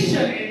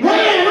nation, who is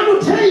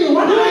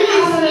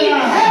in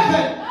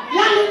heaven.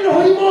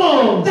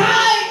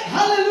 Thy,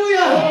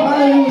 hallelujah,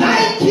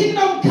 thy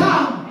kingdom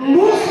come.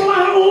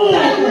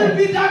 Thy will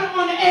be done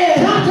on earth.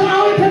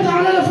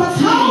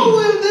 How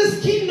will this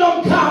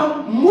kingdom come?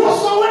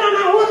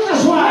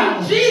 When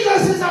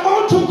Jesus is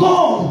about to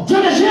go,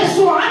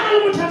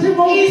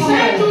 he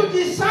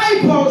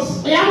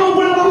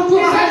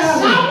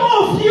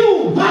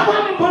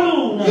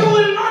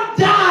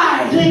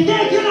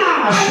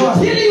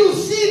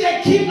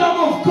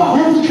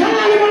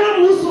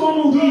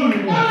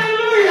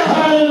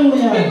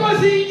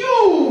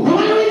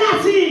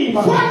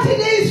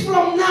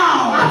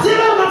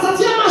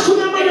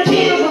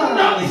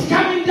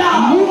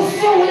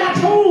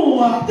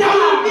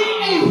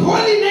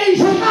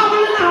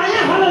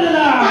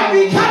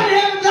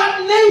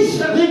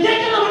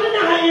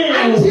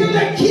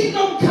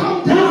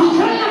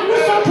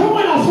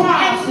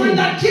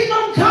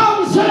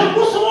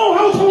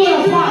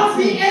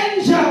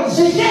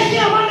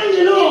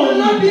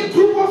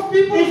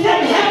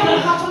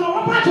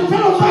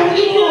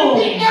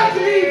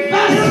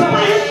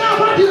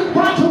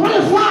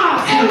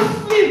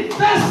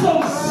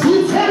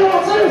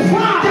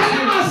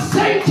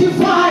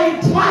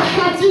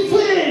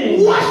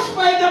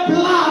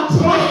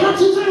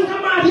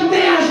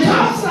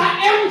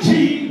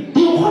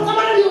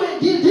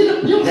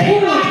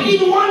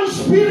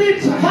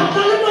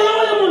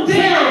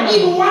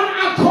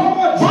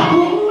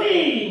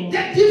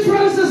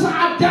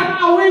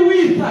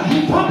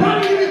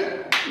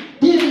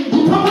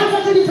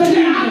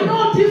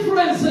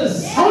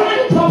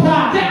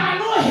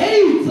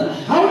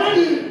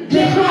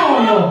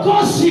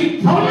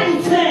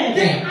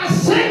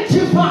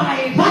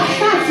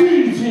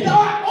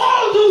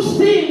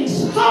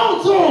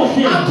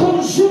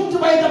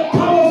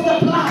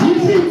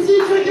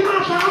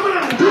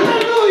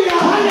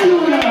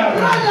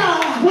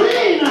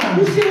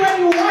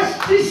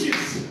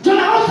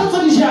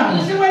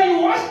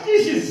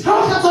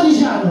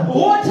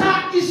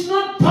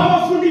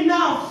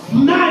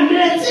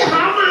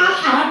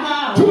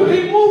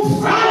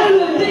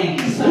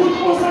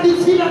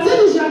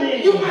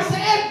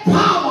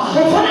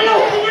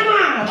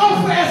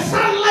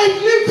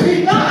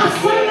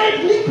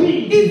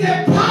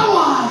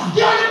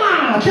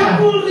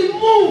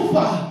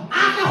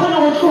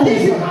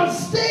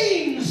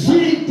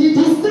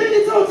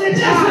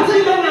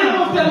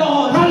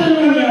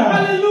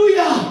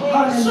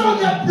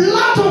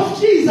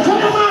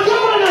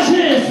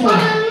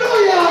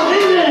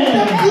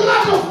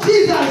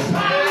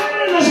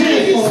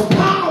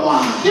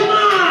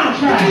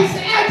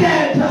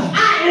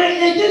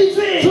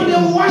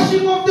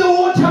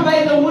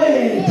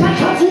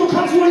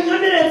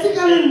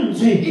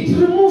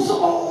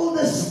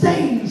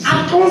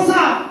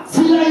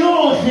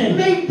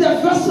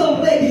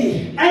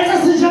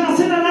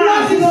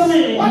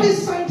What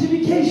is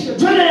sanctification?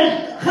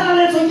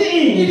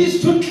 It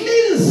is to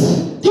cleanse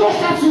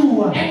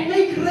and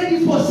make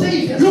ready for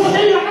Savior.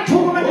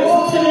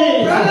 Oh,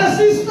 brother,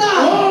 sister,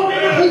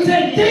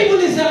 the devil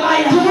is a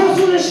liar.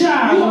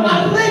 You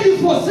are ready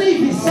for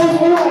service.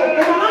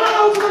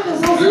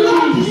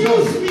 Lord,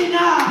 use me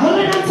now.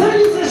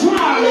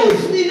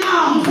 Use me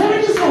now.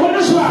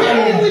 Fill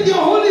me with your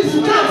Holy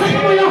Spirit.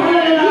 You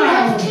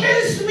have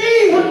cleansed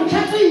me.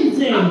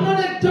 I'm not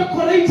a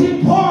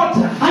decorating pot.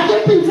 I'm a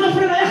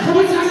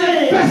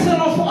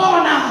vessel of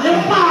honor.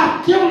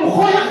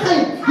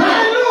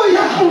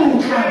 Hallelujah.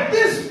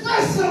 This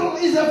vessel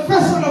is a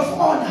vessel of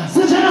honor.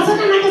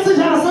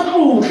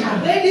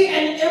 Ready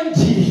and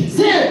empty.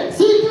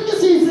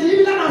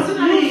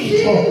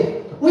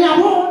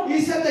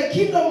 He said the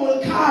kingdom will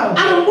come.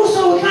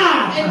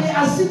 And they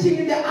are sitting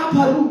in the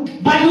upper room.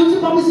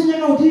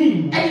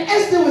 And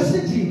as they were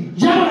sitting,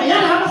 there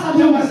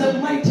was a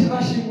mighty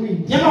rushing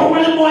wind. And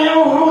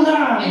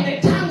the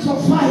tongues of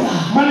fire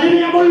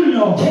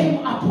came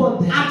upon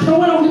them.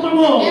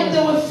 And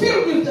they were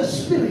filled with the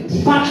Spirit.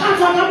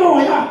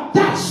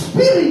 That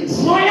Spirit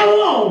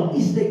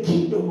is the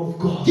kingdom of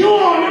God.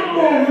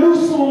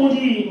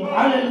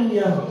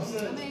 Hallelujah.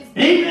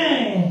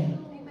 Amen.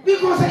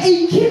 Because a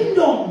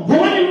kingdom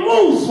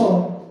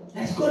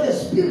has got the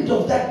spirit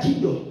of that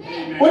kingdom.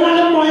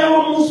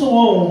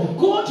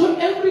 Go to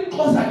every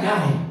closer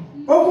guy.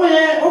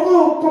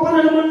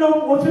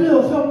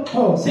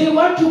 They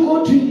want to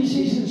go to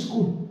initiation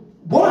school.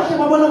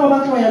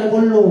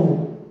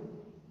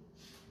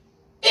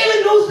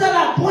 Even those that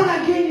are born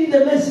again in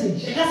the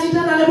message.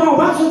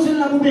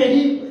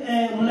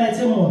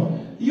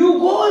 You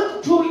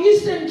go to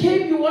Eastern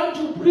Cape, you want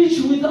to preach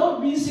without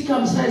being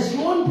circumcised.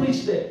 You won't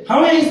preach there. In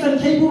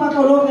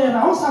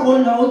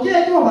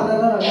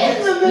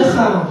the message.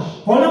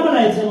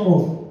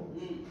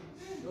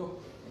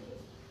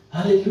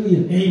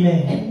 Hallelujah.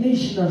 Amen. A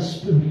national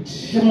spirit.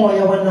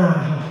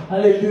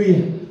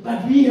 Hallelujah.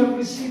 But we have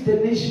received the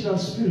national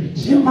spirit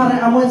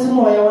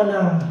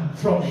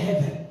from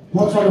heaven.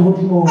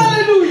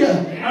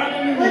 Hallelujah.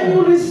 When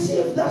you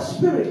receive that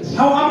spirit,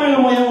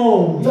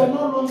 you are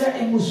no longer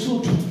a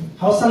Musutu.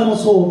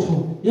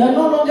 You are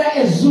no longer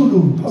a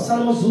Zulu.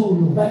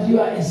 But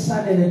you are a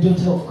son and a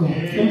daughter of God.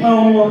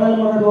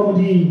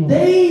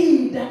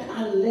 They that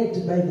are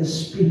led by the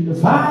Spirit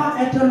of God,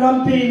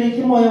 they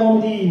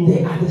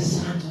are the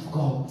sons of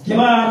God.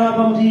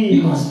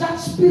 Because that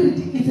spirit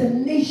is a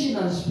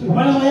national spirit.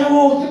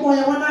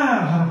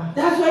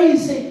 That's why he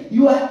said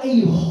you are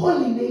a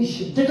holy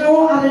nation.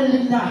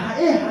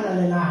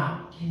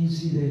 Can you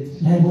see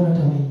that?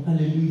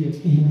 Hallelujah.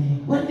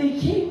 Amen. When they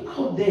came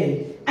out there,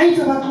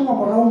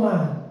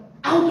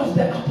 out of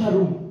the upper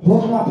room, they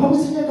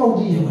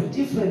were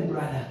different,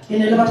 brother.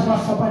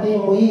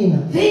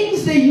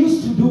 Things they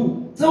used to do,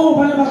 they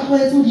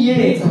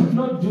could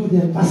not do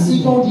them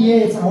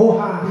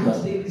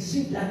because they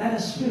received another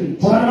spirit.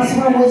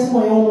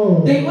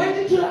 They went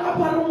into the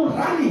upper room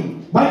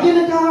running. But when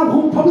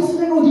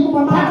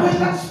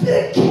that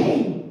spirit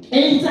came,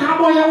 it was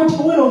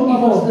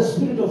the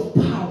spirit of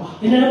power.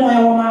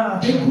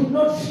 They could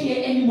not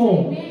fear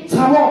anymore.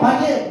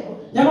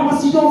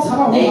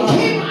 They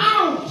came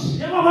out,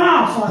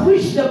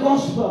 preach the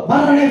gospel,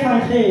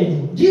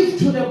 give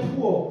to the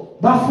poor,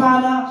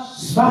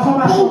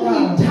 spoke in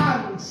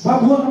tongues,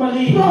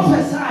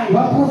 prophesy,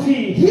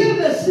 heal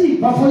the sick.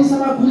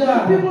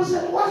 People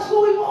said, what's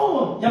going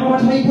on? And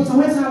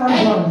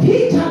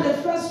Peter, the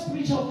first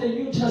preacher of the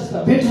New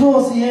Testament,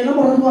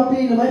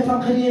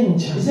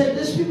 he said,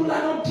 these people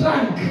are not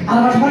drunk,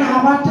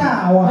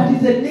 but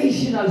it's a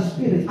national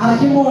spirit.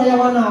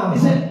 He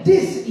said,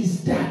 this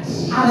is that.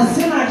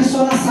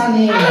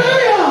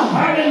 Hallelujah.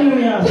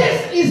 Hallelujah.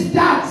 This is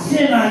that.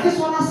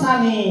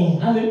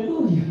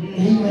 Hallelujah.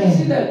 Amen. You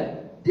see that?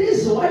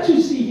 This, what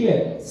you see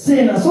here,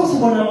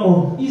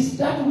 is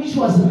that which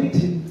was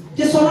written.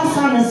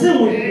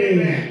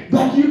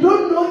 But you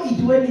don't know it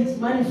when it's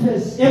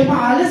manifest. You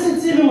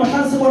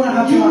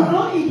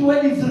know it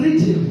when it's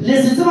written.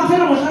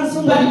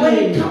 But when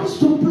it comes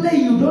to play,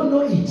 you don't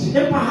know it.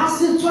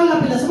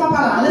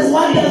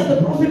 What does the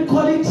prophet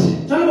call it?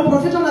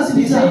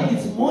 He said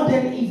it's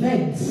modern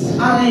events.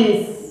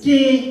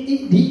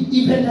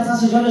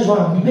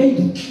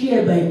 Made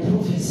clear by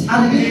prophecy.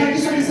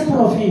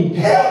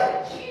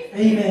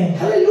 Amen.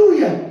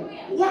 Hallelujah.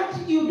 What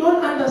you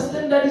don't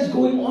understand that is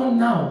going on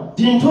now,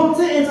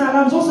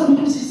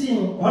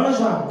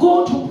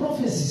 go to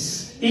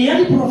prophecies.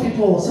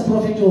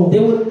 They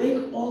will make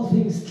all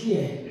things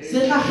clear.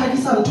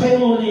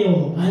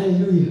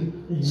 Hallelujah.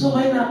 So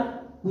right now,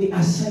 we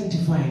are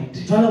sanctified.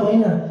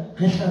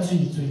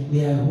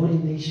 We are a holy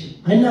nation.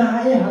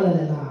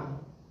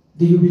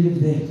 Do you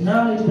believe that?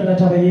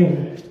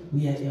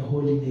 We are a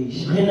holy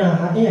nation. Can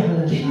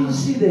you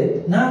see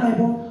that?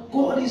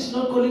 God is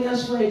not calling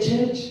us for a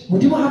church, for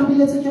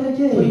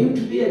for you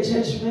to be a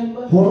church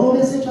member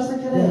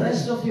the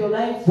rest of your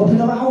life.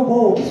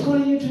 He's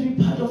calling you to be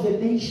part of a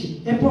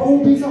nation.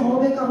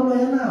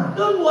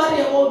 Don't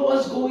worry about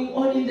what's going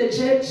on in the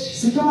church.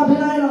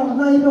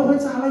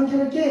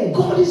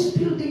 God is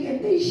building a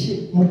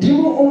nation.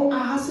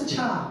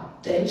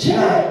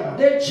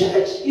 The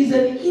church is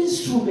an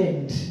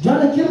instrument.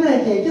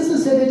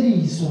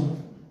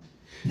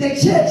 The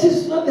church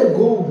is not the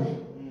goal,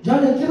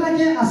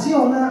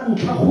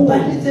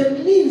 but it's a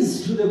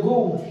means to the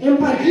goal.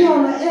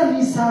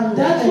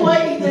 That's why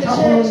in the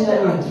church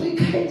there are three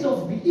kinds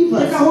of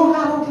believers.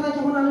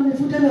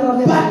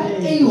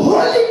 But a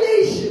holy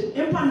nation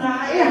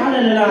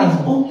is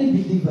only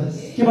believers.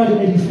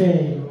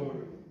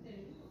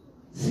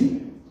 See?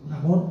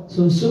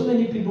 So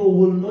many people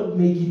will not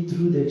make it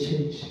through the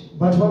church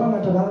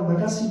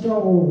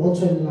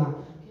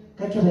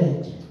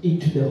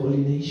into the holy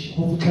nation.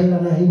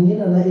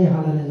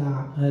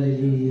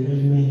 Hallelujah.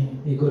 Amen.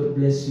 May God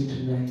bless you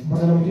tonight.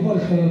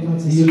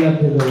 You love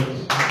the Lord.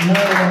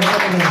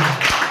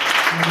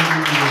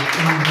 Hallelujah.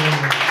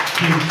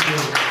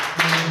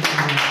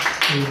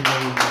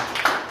 Amen.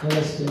 Let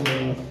us stand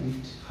on our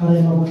feet.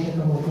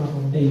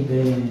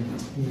 Amen.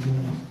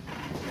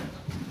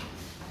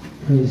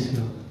 Praise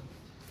God.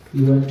 We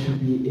want to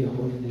be a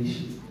holy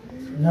nation.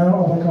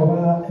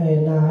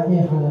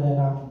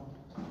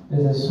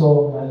 There's a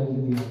song,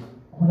 hallelujah,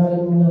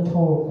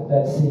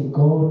 that says,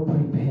 God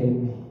prepare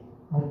me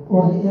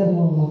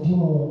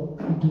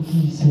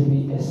to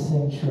be a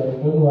sanctuary.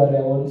 Don't worry,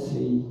 I won't say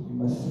you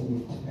must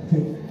sing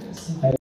it.